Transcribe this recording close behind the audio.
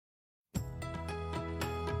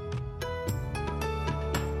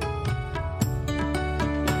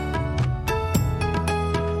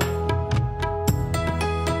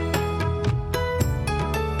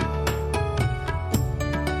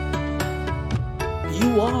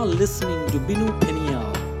You are listening to Binu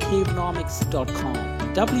Peniel, Cavenomics.com,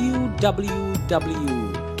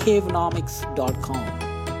 www.cavenomics.com,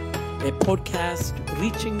 a podcast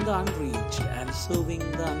reaching the unreached and serving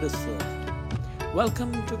the underserved.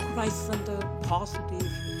 Welcome to Christ-centered, positive,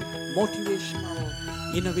 motivational,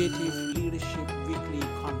 innovative leadership weekly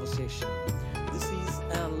conversation. This is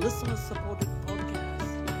a listener-supported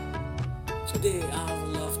podcast. Today, I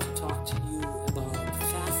would love to talk to you about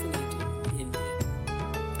fascinating India.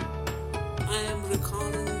 I am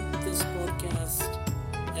recording this podcast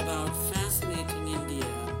about fascinating India,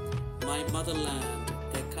 my motherland,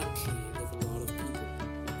 a country with a lot of people.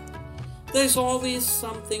 There's always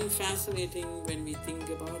something fascinating when we think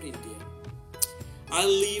about India. I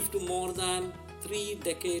lived more than 3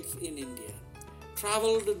 decades in India,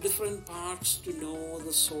 traveled to different parts to know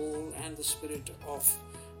the soul and the spirit of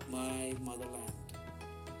my motherland.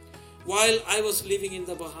 While I was living in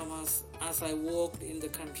the Bahamas, as I walked in the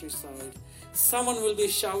countryside, someone will be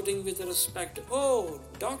shouting with respect, "Oh,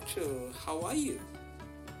 doctor, how are you?"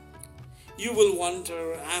 You will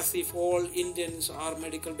wonder as if all Indians are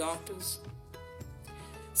medical doctors.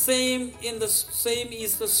 Same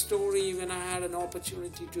is the story when I had an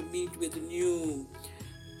opportunity to meet with new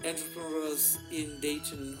entrepreneurs in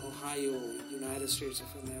Dayton, Ohio, United States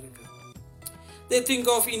of America. They think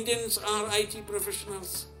of Indians are IT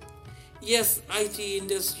professionals. Yes, IT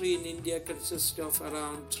industry in India consists of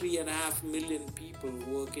around 3.5 million people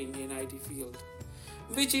working in IT field,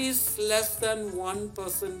 which is less than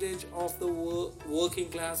 1% of the working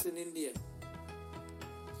class in India.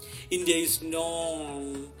 India is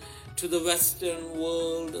known to the Western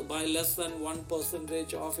world by less than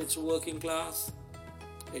 1% of its working class.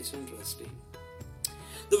 It's interesting.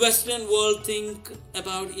 The Western world think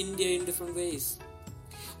about India in different ways.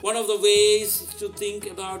 One of the ways to think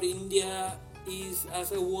about India is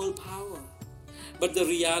as a world power. But the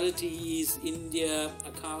reality is India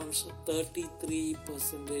accounts for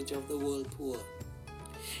 33% of the world poor.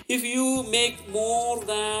 If you make more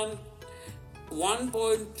than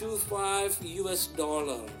 1.25 US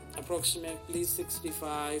dollar, approximately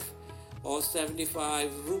 65 or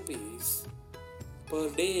 75 rupees per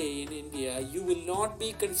day in India, you will not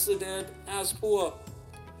be considered as poor.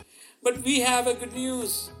 But we have a good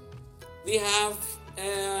news. We have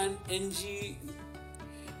an NGO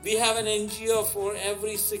for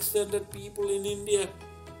every 600 people in India.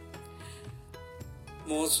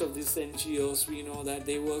 Most of these NGOs, we know that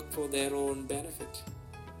they work for their own benefit.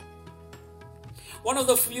 One of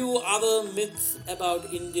the few other myths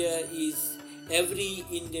about India is every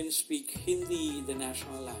Indian speaks Hindi, the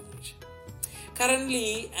national language.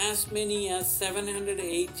 Currently, as many as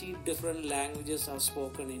 780 different languages are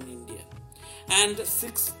spoken in India, and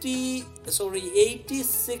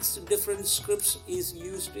 86 different scripts is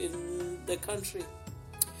used in the country.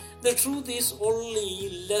 The truth is only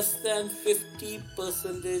less than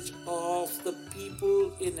 50% of the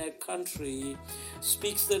people in a country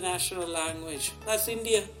speaks the national language. That's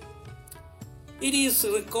India. It is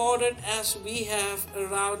recorded as we have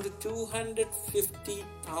around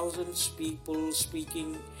 250,000 people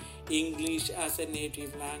speaking English as a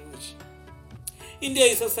native language. India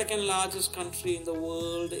is the second largest country in the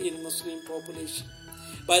world in Muslim population.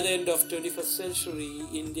 By the end of 21st century,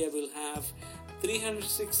 India will have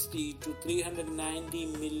 360 to 390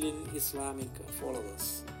 million Islamic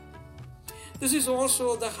followers. This is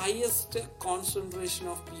also the highest concentration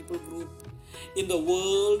of people group in the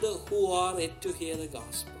world who are yet to hear the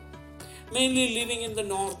gospel, mainly living in the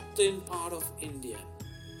northern part of India.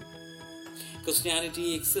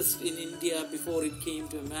 Christianity exists in India before it came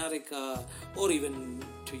to America or even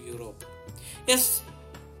to Europe. Yes,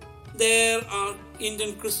 there are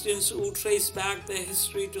Indian Christians who trace back their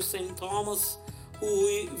history to St. Thomas,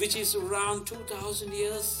 which is around 2,000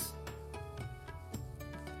 years.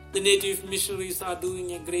 The native missionaries are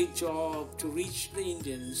doing a great job to reach the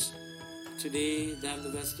Indians today than the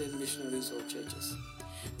Western missionaries or churches.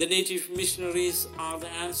 The native missionaries are the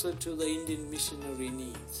answer to the Indian missionary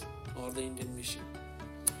needs or the Indian mission.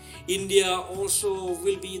 India also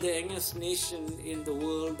will be the youngest nation in the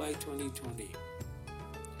world by 2020.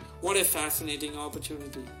 What a fascinating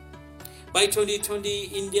opportunity. By 2020,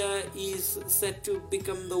 India is set to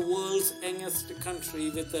become the world's youngest country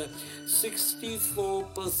with a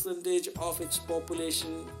 64% of its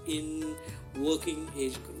population in working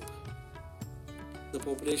age group. The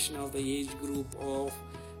population of the age group of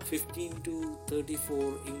 15 to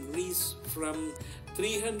 34 increased from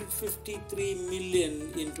 353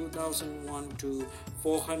 million in 2001 to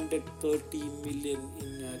 430 million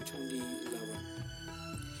in 2011.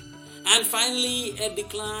 And finally, a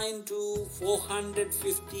decline to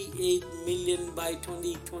 458 million by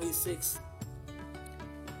 2026.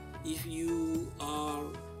 If you are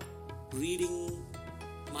reading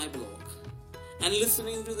my blog and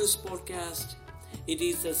listening to this podcast, it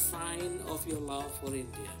is a sign of your love for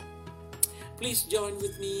India. Please join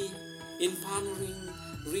with me in pioneering,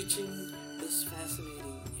 reaching this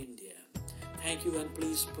fascinating India. Thank you, and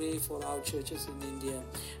please pray for our churches in India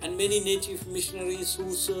and many native missionaries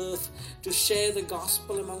who serve to share the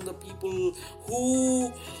gospel among the people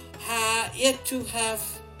who have yet to have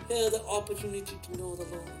had the opportunity to know the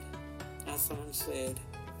Lord. As someone said,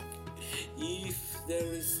 if there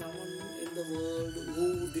is someone in the world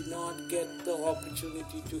who did not get the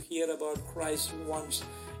opportunity to hear about Christ once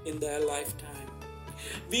in their lifetime,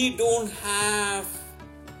 we don't have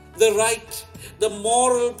the right, the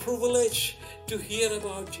moral privilege to hear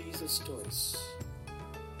about Jesus' stories.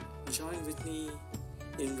 Join with me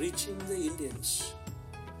in reaching the Indians,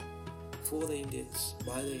 for the Indians,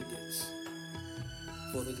 by the Indians,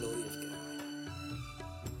 for the glory of God.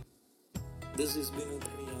 This is Binu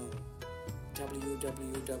Peniyal,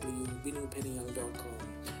 www.binupenial.com.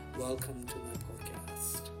 Welcome to my podcast.